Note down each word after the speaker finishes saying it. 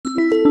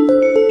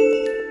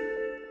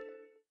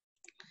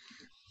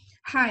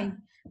Hi,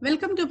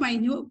 welcome to my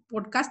new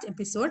podcast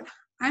episode.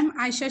 I'm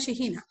Aisha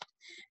Shahina.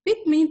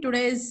 With me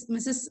today is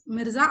Mrs.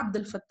 Mirza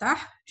Abdul Fattah.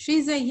 She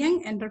is a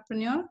young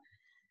entrepreneur.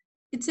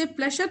 It's a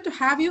pleasure to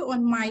have you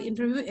on my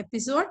interview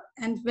episode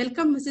and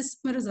welcome Mrs.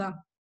 Mirza.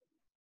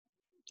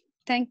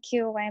 Thank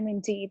you. I am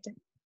indeed.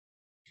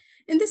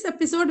 In this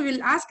episode,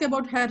 we'll ask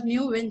about her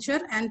new venture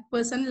and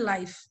personal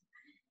life.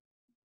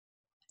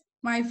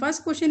 My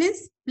first question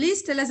is,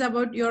 please tell us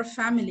about your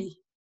family.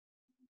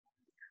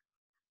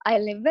 I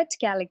live at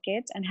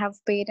Calicut and have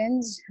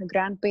parents,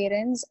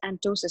 grandparents,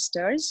 and two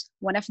sisters.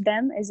 One of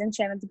them is in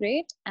 7th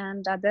grade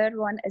and the other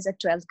one is a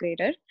 12th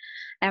grader.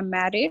 I'm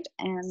married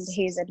and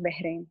he's at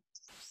Bahrain.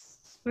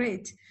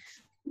 Great.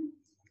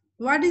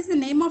 What is the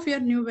name of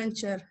your new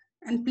venture?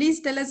 And please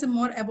tell us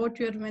more about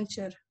your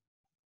venture.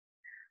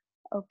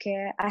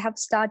 Okay, I have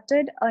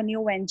started a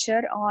new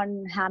venture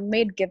on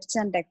handmade gifts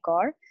and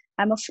decor.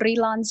 I'm a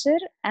freelancer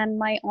and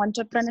my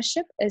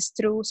entrepreneurship is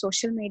through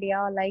social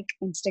media like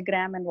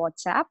Instagram and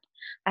WhatsApp.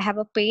 I have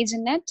a page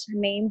in it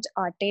named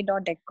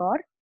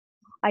arte.decor.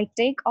 I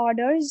take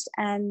orders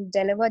and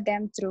deliver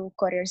them through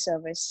courier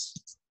service.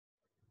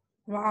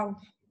 Wow,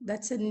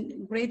 that's a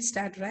great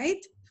start,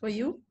 right, for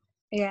you?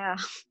 Yeah.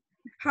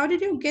 How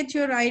did you get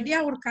your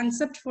idea or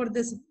concept for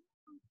this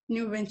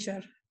new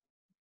venture?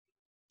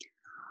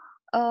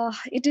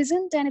 It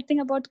isn't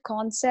anything about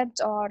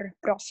concept or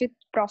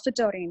profit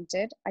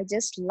oriented. I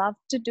just love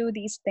to do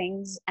these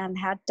things and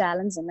had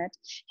talents in it.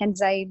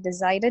 Hence, I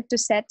decided to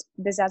set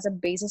this as a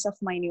basis of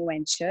my new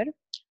venture.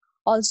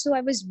 Also, I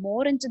was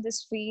more into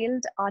this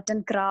field, art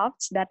and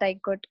crafts, that I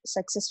could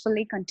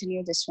successfully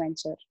continue this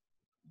venture.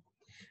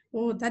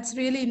 Oh, that's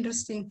really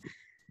interesting.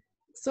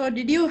 So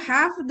did you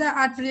have the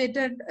art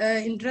related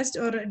interest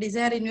or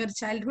desire in your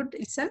childhood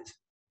itself?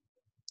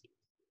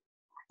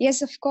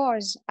 Yes, of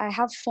course. I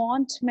have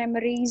fond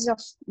memories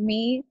of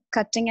me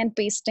cutting and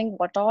pasting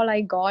what all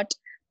I got,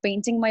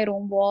 painting my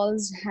room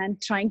walls,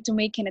 and trying to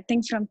make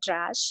anything from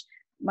trash.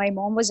 My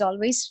mom was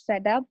always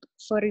fed up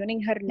for ruining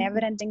her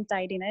never ending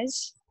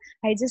tidiness.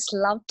 I just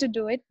loved to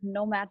do it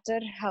no matter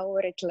how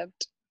it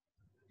looked.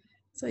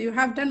 So you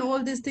have done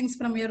all these things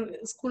from your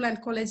school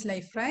and college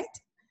life, right?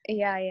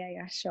 Yeah,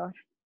 sure.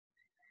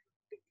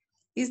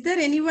 Is there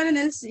anyone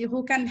else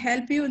who can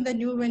help you in the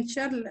new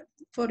venture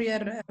for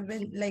your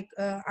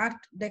art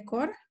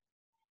decor?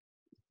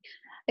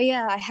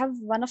 Yeah, I have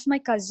one of my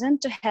cousin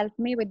to help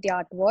me with the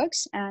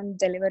artworks and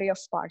delivery of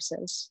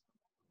parcels.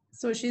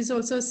 So she's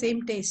also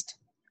same taste,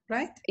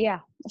 right? Yeah,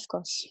 of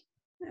course.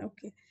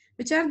 Okay.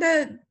 Which are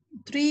the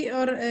three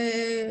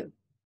or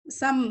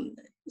some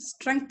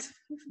strength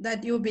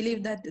that you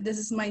believe that this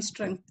is my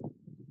strength?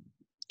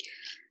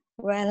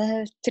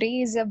 Well,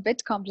 three is a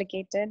bit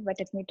complicated, but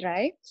let me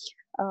try.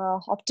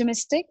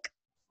 Optimistic,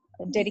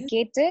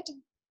 dedicated,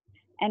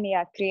 and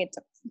yeah,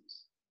 creative.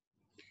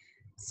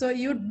 So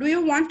do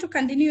you want to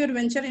continue your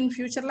venture in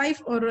future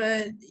life, or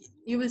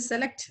you will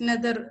select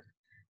another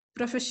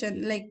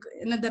profession, like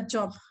another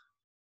job?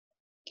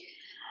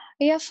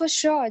 Yeah, for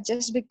sure.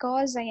 Just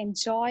because I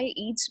enjoy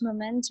each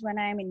moment when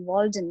I'm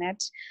involved in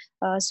it.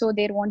 So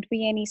there won't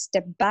be any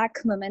step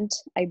back moment,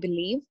 I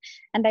believe.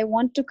 And I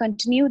want to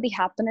continue the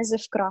happiness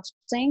of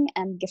crafting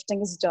and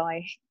gifting is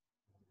joy.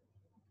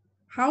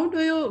 How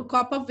do you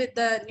cope up with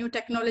the new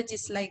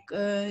technologies, like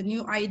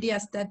new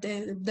ideas that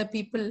the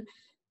people,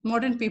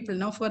 modern people,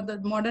 now for the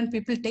modern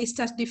people, taste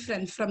are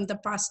different from the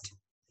past?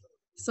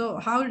 So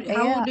how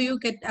Yeah, do you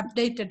get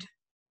updated?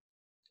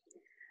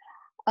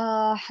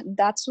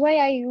 that's why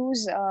I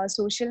use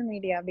social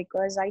media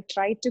because I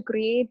try to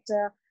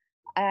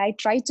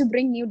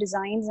bring new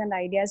designs and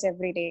ideas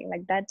every day.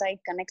 Like that, I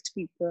connect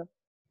people.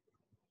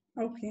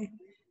 Okay.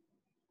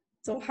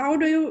 So how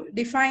do you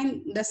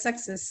define the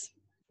success?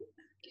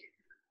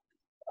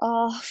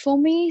 For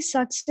me,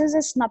 success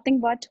is nothing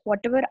but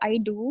whatever I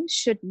do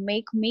should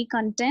make me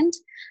content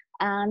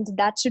and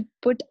that should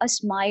put a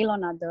smile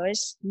on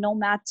others, no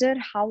matter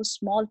how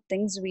small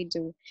things we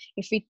do.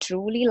 If we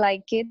truly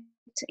like it,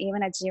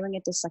 even achieving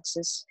it is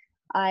success.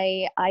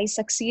 I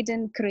succeed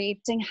in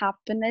creating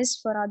happiness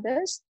for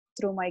others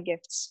through my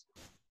gifts.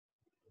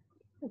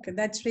 Okay,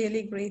 that's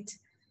really great.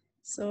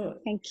 So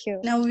Thank you.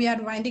 now we are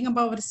winding up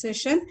our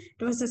session.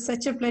 It was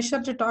such a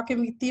pleasure to talk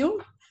with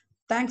you.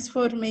 Thanks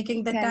for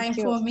making the time Thank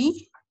you. for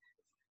me,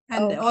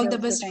 and all Okay, the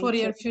okay, best for thank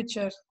your you.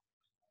 future.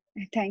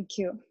 Thank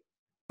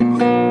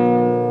you.